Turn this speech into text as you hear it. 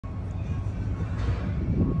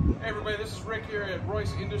Hey everybody, this is Rick here at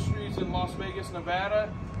Royce Industries in Las Vegas,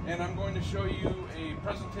 Nevada, and I'm going to show you a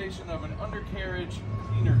presentation of an undercarriage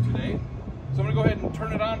cleaner today. So I'm going to go ahead and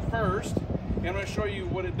turn it on first, and I'm going to show you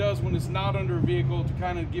what it does when it's not under a vehicle to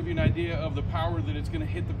kind of give you an idea of the power that it's going to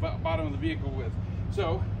hit the bottom of the vehicle with.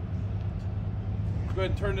 So go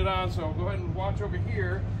ahead and turn it on. So go ahead and watch over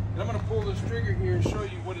here, and I'm going to pull this trigger here and show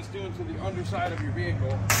you what it's doing to the underside of your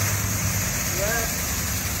vehicle.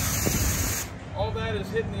 All that is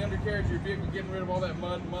hitting the undercarriage of your vehicle, getting rid of all that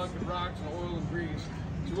mud, muck, and rocks, and oil and grease.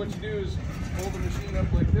 So what you do is hold the machine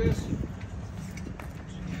up like this,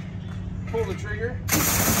 pull the trigger,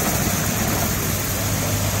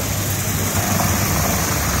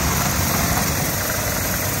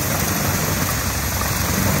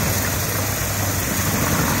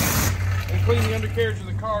 and clean the undercarriage of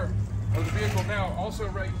the car, or the vehicle. Now, also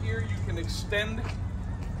right here, you can extend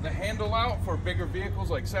the handle out for bigger vehicles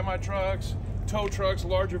like semi-trucks, tow trucks,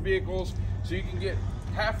 larger vehicles, so you can get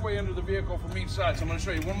halfway under the vehicle from each side. So I'm going to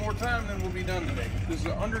show you one more time, and then we'll be done today. This is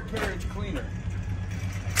an undercarriage cleaner.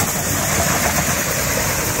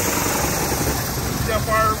 See how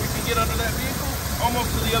far we can get under that vehicle?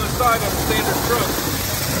 Almost to the other side of the standard truck.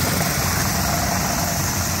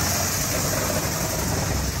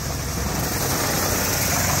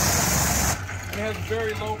 It has a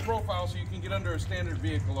very low profile, so you can get under a standard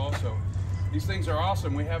vehicle also. These things are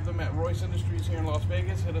awesome. We have them at Royce Industries here in Las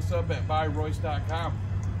Vegas. Hit us up at buyroyce.com.